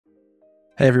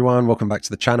Hey everyone, welcome back to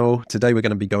the channel. Today we're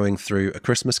going to be going through A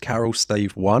Christmas Carol,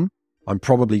 Stave 1. I'm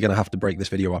probably going to have to break this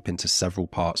video up into several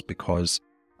parts because,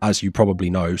 as you probably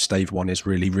know, Stave 1 is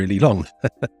really long.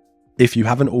 If you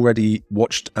haven't already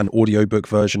watched an audiobook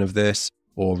version of this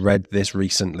or read this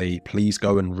recently, please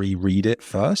go and reread it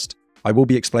first. I will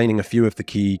be explaining a few of the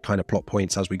key kind of plot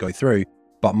points as we go through,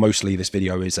 but mostly this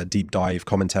video is a deep dive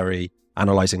commentary,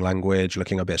 analysing language,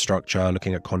 looking at a bit of structure,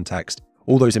 looking at context,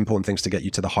 all those important things to get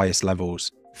you to the highest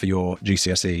levels for your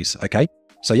GCSEs, okay?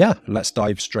 So yeah, let's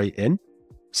dive straight in.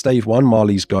 Stave 1,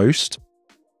 Marley's Ghost.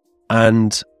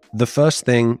 And the first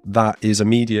thing that is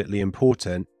immediately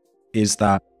important is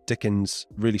that Dickens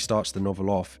really starts the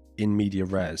novel off in media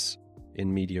res,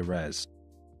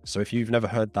 So if you've never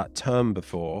heard that term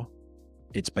before,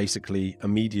 it's basically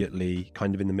immediately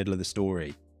kind of in the middle of the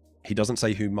story. He doesn't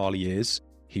say who Marley is.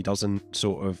 He doesn't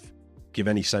sort of give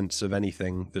any sense of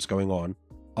anything that's going on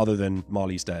other than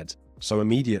Marley's dead. So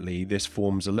immediately this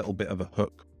forms a little bit of a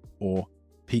hook or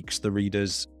piques the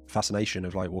reader's fascination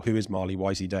of like, well, who is Marley?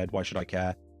 Why is he dead? Why should I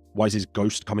care? Why is his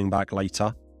ghost coming back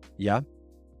later? Yeah.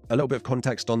 A little bit of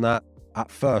context on that. At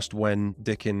first, when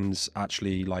Dickens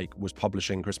actually was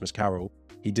publishing Christmas Carol,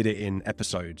 he did it in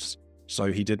episodes.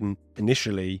 So he didn't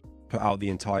initially put out the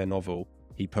entire novel.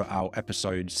 He put out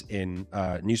episodes in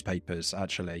newspapers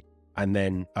actually, and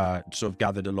then sort of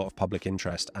gathered a lot of public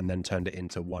interest and then turned it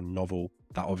into one novel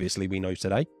that obviously we know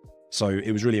today. So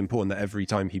it was really important that every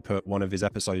time he put one of his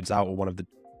episodes out or one of the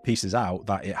pieces out,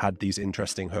 that it had these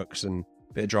interesting hooks and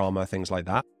a bit of drama, things like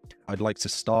that. I'd like to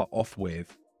start off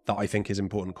with that I think is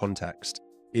important context,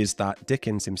 is that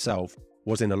Dickens himself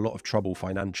was in a lot of trouble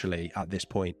financially at this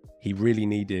point. He really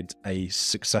needed a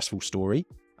successful story.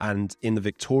 And in the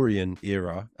Victorian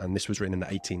era, and this was written in the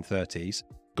 1830s,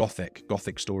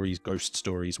 Gothic stories, ghost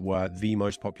stories were the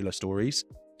most popular stories.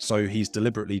 So he's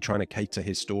deliberately trying to cater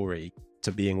his story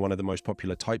to being one of the most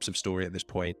popular types of story at this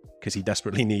point because he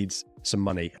desperately needs some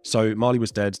money. So Marley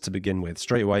was dead to begin with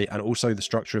straight away. And also the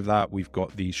structure of that, we've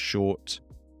got these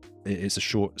it's a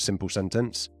short, simple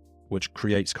sentence, which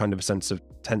creates kind of a sense of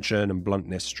tension and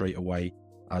bluntness straight away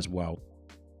as well.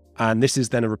 And this is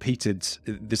then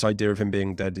this idea of him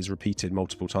being dead is repeated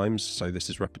multiple times. So this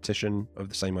is repetition of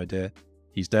the same idea.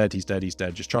 He's dead, he's dead, he's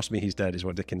dead. Just trust me, he's dead is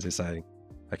what Dickens is saying.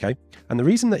 Okay. And the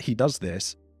reason that he does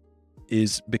this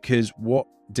is because what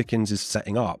Dickens is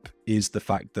setting up is the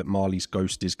fact that Marley's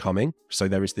ghost is coming. So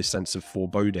there is this sense of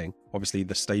foreboding. Obviously,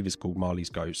 the stave is called Marley's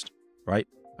Ghost, right?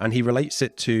 And he relates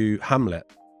it to Hamlet.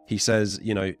 He says,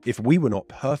 you know, if we were not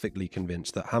perfectly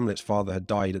convinced that Hamlet's father had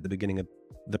died at the beginning of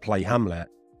the play Hamlet,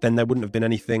 then there wouldn't have been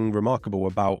anything remarkable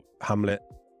about Hamlet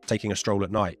taking a stroll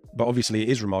at night. But obviously it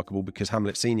is remarkable because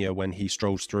Hamlet Senior, when he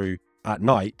strolls through at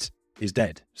night, is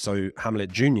dead. So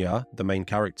Hamlet Junior, the main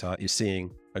character, is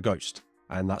seeing a ghost.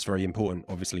 And that's very important,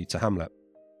 obviously, to Hamlet.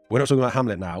 We're not talking about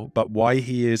Hamlet now, but why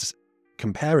he is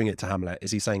comparing it to Hamlet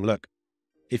is he's saying, look,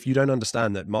 if you don't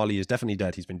understand that Marley is definitely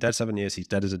dead, he's been dead 7 years, he's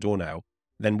dead as a doornail,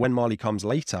 then when Marley comes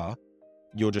later,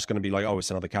 you're just going to be like, oh, it's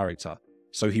another character.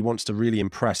 So he wants to really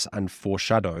impress and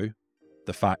foreshadow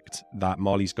the fact that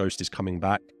Marley's ghost is coming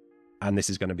back, and this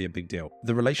is going to be a big deal.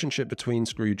 The relationship between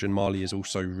Scrooge and Marley is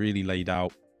also really laid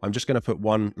out. I'm just going to put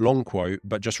one long quote,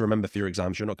 but just remember for your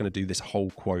exams, you're not going to do this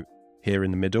whole quote here in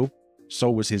the middle.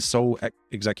 Sol was his sole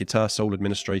executor, sole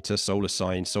administrator, sole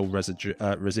assigned, sole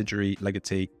residuary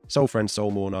legatee, sole friend,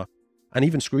 sole mourner. And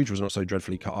even Scrooge was not so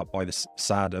dreadfully cut up by this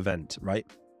sad event, right?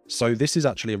 So this is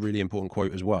actually a really important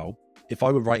quote as well. If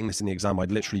I were writing this in the exam,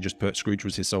 I'd literally just put Scrooge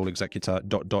was his sole executor, ...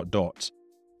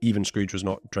 Even Scrooge was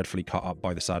not dreadfully cut up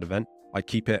by the sad event. I'd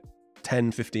keep it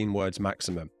 10, 15 words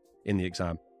maximum in the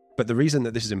exam. But the reason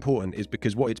that this is important is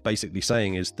because what it's basically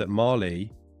saying is that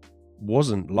Marley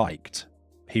wasn't liked.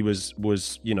 He was,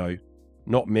 you know,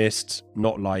 not missed,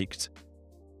 not liked.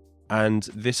 And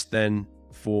this then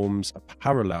forms a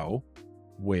parallel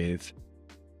with,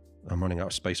 I'm running out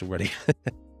of space already,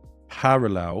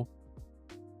 parallel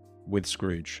with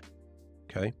Scrooge,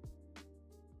 okay?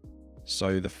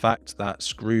 So the fact that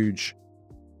Scrooge,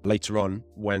 later on,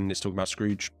 when it's talking about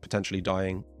Scrooge potentially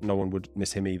dying, no one would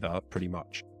miss him either, pretty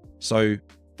much. So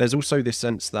there's also this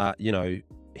sense that, you know,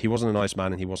 he wasn't a nice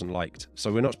man and he wasn't liked.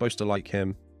 So we're not supposed to like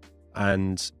him.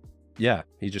 And yeah,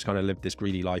 he just kind of lived this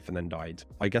greedy life and then died.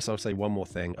 I guess I'll say one more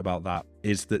thing about that,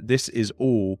 is that this is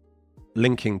all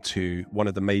linking to one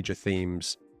of the major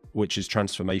themes, which is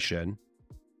transformation,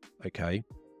 okay?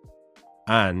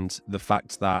 And the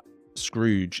fact that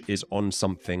Scrooge is on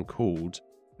something called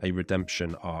a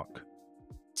redemption arc.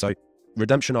 So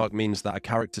redemption arc means that a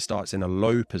character starts in a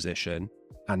low position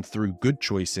and through good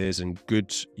choices and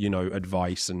good, you know,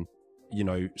 advice and, you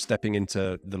know, stepping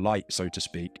into the light, so to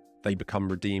speak, they become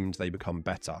redeemed, they become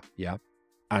better, yeah?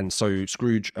 And so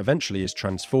Scrooge eventually is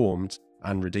transformed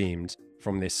and redeemed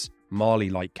from this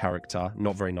Marley-like character,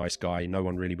 not very nice guy, no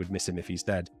one really would miss him if he's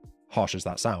dead, harsh as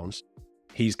that sounds.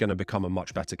 He's going to become a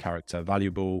much better character,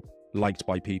 valuable, liked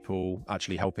by people,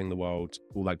 actually helping the world,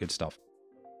 all that good stuff.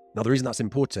 Now, the reason that's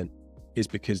important is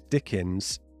because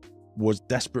Dickens was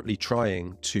desperately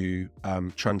trying to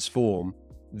transform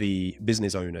the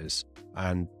business owners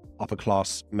and upper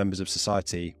class members of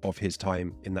society of his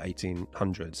time in the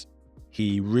 1800s.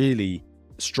 He really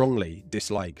strongly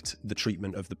disliked the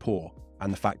treatment of the poor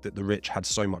and the fact that the rich had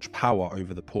so much power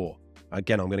over the poor.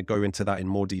 Again, I'm going to go into that in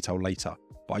more detail later,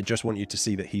 but I just want you to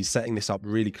see that he's setting this up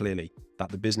really clearly, that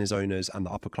the business owners and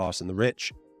the upper class and the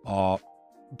rich are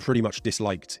pretty much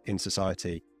disliked in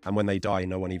society, and when they die,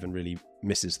 no one even really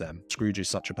misses them. Scrooge is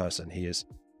such a person. He is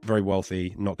very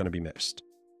wealthy, not going to be missed.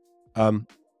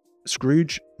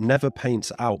 Scrooge never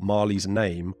paints out Marley's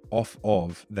name off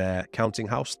of their counting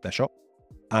house, their shop,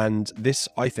 and this,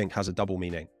 I think, has a double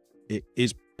meaning. It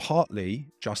is partly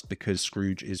just because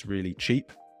Scrooge is really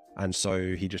cheap, and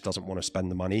so he just doesn't want to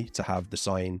spend the money to have the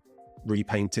sign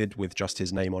repainted with just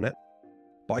his name on it.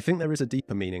 But I think there is a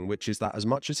deeper meaning, which is that as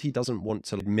much as he doesn't want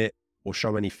to admit or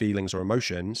show any feelings or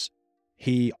emotions,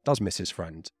 he does miss his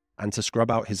friend. And to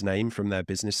scrub out his name from their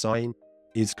business sign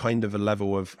is kind of a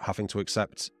level of having to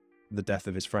accept the death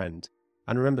of his friend.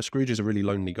 And remember, Scrooge is a really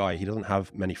lonely guy. He doesn't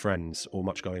have many friends or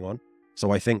much going on.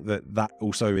 So I think that that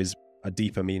also is a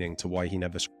deeper meaning to why he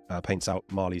never paints out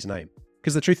Marley's name.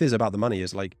 Because the truth is about the money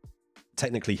is, like,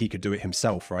 technically he could do it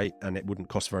himself, right? And it wouldn't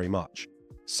cost very much.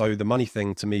 So the money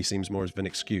thing to me seems more as an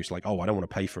excuse, like, oh, I don't want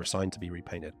to pay for a sign to be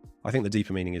repainted. I think the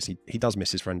deeper meaning is he does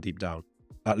miss his friend deep down,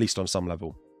 at least on some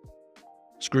level.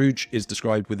 Scrooge is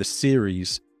described with a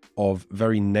series of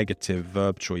very negative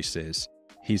verb choices.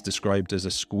 He's described as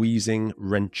a squeezing,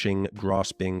 wrenching,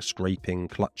 grasping, scraping,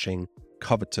 clutching,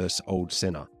 covetous old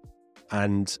sinner.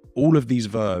 And all of these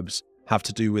verbs have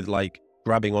to do with, like,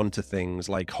 grabbing onto things,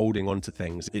 like holding onto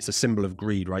things. It's a symbol of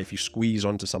greed, right? If you squeeze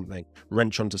onto something,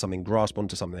 wrench onto something, grasp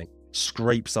onto something,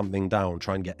 scrape something down,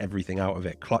 try and get everything out of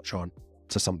it, clutch on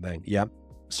to something, yeah?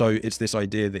 So it's this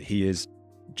idea that he is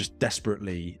just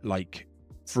desperately, like,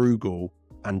 frugal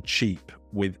and cheap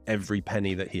with every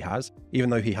penny that he has,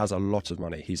 even though he has a lot of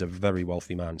money. He's a very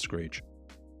wealthy man, Scrooge.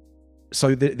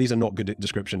 So these are not good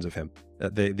descriptions of him.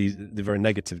 These are very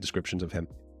negative descriptions of him.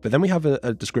 But then we have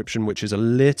a description which is a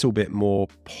little bit more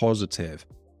positive.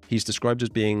 He's described as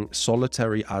being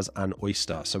solitary as an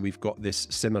oyster. So we've got this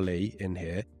simile in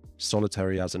here,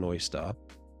 solitary as an oyster.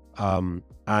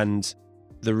 And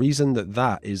the reason that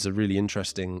that is a really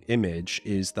interesting image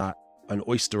is that an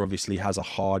oyster obviously has a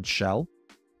hard shell,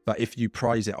 but if you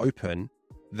prise it open,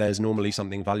 there's normally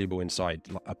something valuable inside,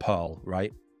 like a pearl,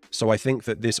 right? So I think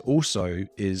that this also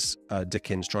is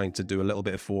Dickens trying to do a little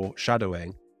bit of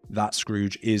foreshadowing that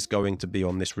Scrooge is going to be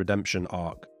on this redemption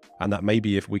arc, and that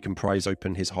maybe if we can prise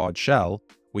open his hard shell,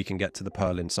 we can get to the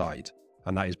pearl inside.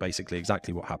 And that is basically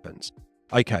exactly what happens.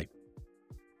 Okay.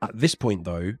 At this point,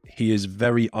 though, he is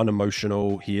very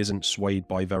unemotional. He isn't swayed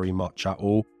by very much at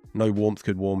all. No warmth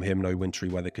could warm him. No wintry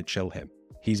weather could chill him.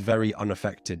 He's very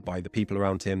unaffected by the people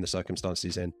around him, the circumstances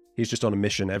he's in. He's just on a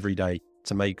mission every day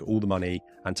to make all the money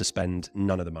and to spend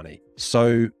none of the money.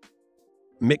 So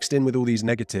mixed in with all these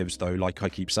negatives, though, like I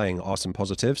keep saying, are some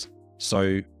positives.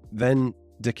 So then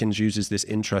Dickens uses this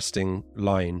interesting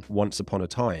line, once upon a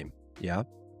time, yeah?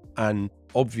 And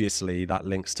obviously that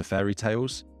links to fairy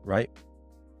tales, right?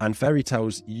 And fairy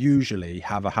tales usually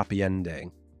have a happy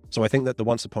ending. So I think that the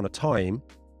once upon a time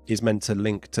is meant to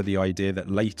link to the idea that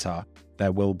later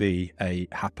there will be a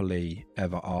happily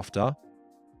ever after.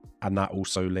 And that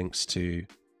also links to,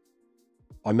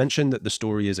 I mentioned that the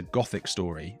story is a Gothic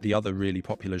story. The other really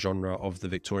popular genre of the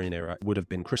Victorian era would have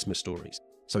been Christmas stories.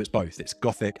 So it's both. It's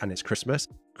Gothic and it's Christmas.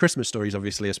 Christmas stories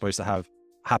obviously are supposed to have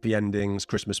happy endings,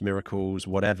 Christmas miracles,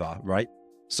 whatever, right?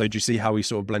 So do you see how we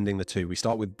sort of blending the two? We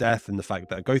start with death and the fact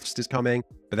that a ghost is coming,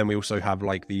 but then we also have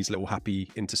like these little happy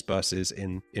intersperses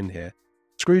in here.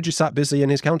 Scrooge is sat busy in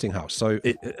his counting house. So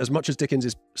as much as Dickens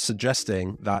is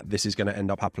suggesting that this is going to end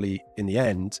up happily in the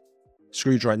end,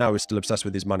 Scrooge right now is still obsessed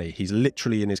with his money. He's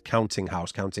literally in his counting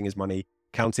house, counting his money,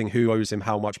 counting who owes him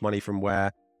how much money from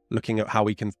where, looking at how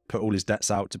he can put all his debts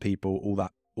out to people, all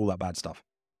that bad stuff.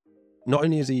 Not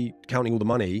only is he counting all the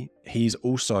money, he's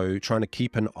also trying to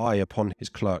keep an eye upon his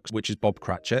clerks, which is Bob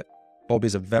Cratchit. Bob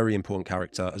is a very important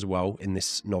character as well in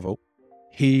this novel.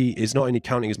 He is not only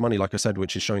counting his money, like I said,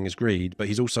 which is showing his greed, but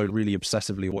he's also really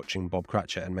obsessively watching Bob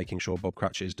Cratchit and making sure Bob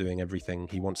Cratchit is doing everything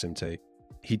he wants him to.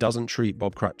 He doesn't treat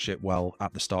Bob Cratchit well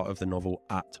at the start of the novel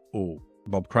at all.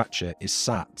 Bob Cratchit is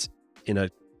sat in a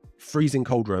freezing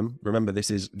cold room. Remember,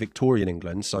 this is Victorian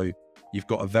England, so you've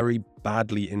got a very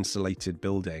badly insulated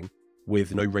building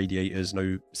with no radiators,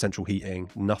 no central heating,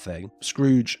 nothing.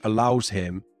 Scrooge allows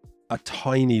him a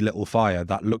tiny little fire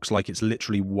that looks like it's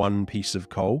literally one piece of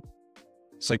coal.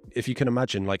 So if you can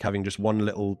imagine like having just one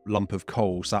little lump of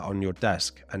coal sat on your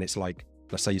desk and it's like,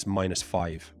 let's say it's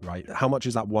 -5, right? How much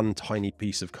is that one tiny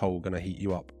piece of coal going to heat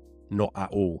you up? Not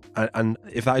at all. And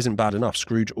if that isn't bad enough,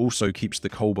 Scrooge also keeps the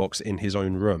coal box in his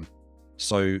own room.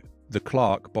 So the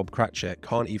clerk, Bob Cratchit,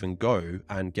 can't even go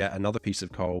and get another piece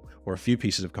of coal or a few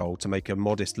pieces of coal to make a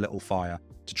modest little fire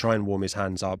to try and warm his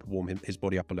hands up, warm his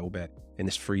body up a little bit in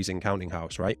this freezing counting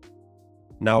house, right?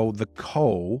 Now, the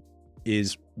coal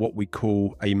is what we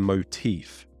call a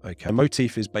motif, okay? A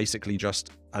motif is basically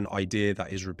just an idea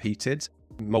that is repeated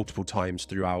multiple times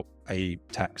throughout a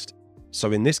text.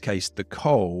 So in this case, the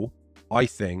coal, I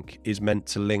think, is meant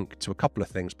to link to a couple of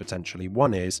things potentially.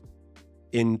 One is,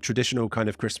 in traditional kind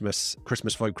of Christmas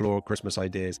folklore, Christmas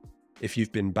ideas, if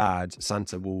you've been bad,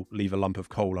 Santa will leave a lump of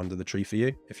coal under the tree for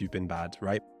you if you've been bad,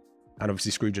 right? And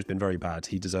obviously Scrooge has been very bad.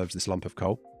 He deserves this lump of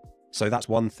coal. So that's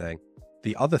one thing.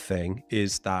 The other thing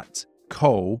is that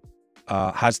coal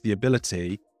has the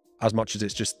ability, as much as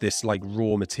it's just this like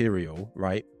raw material,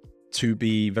 right, to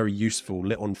be very useful,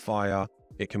 lit on fire.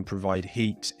 It can provide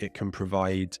heat. It can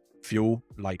provide fuel,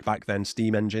 like back then,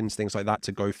 steam engines, things like that,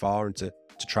 to go far and to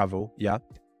travel. Yeah.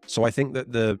 So I think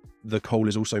that the coal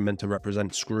is also meant to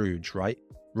represent Scrooge, right?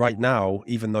 Right now,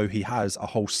 even though he has a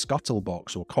whole scuttle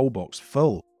box or coal box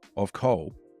full of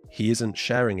coal, he isn't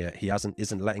sharing it. He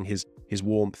isn't letting his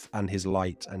warmth and his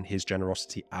light and his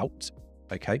generosity out.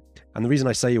 Okay. And the reason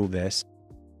I say all this,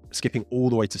 skipping all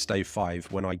the way to Stave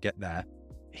 5, when I get there,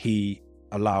 he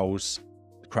allows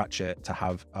Cratchit to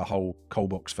have a whole coal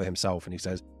box for himself. And he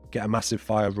says, get a massive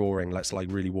fire roaring. Let's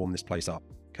like really warm this place up.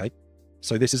 Okay.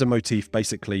 So this is a motif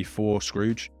basically for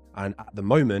Scrooge. And at the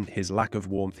moment, his lack of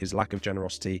warmth, his lack of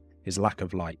generosity, his lack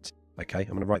of light. Okay. I'm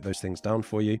going to write those things down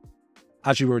for you.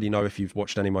 As you already know, if you've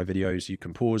watched any of my videos, you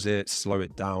can pause it, slow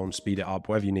it down, speed it up,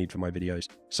 whatever you need for my videos.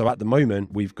 So at the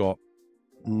moment, we've got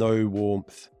no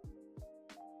warmth,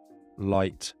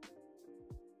 light,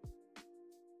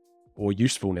 or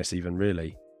usefulness even,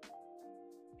 really.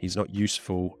 He's not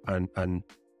useful and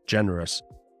generous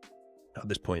at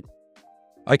this point.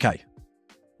 Okay,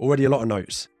 already a lot of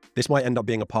notes. This might end up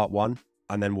being a part 1,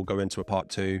 and then we'll go into a part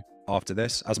 2 after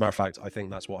this. As a matter of fact, I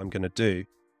think that's what I'm going to do.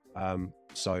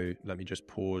 So let me just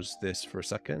pause this for a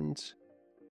second.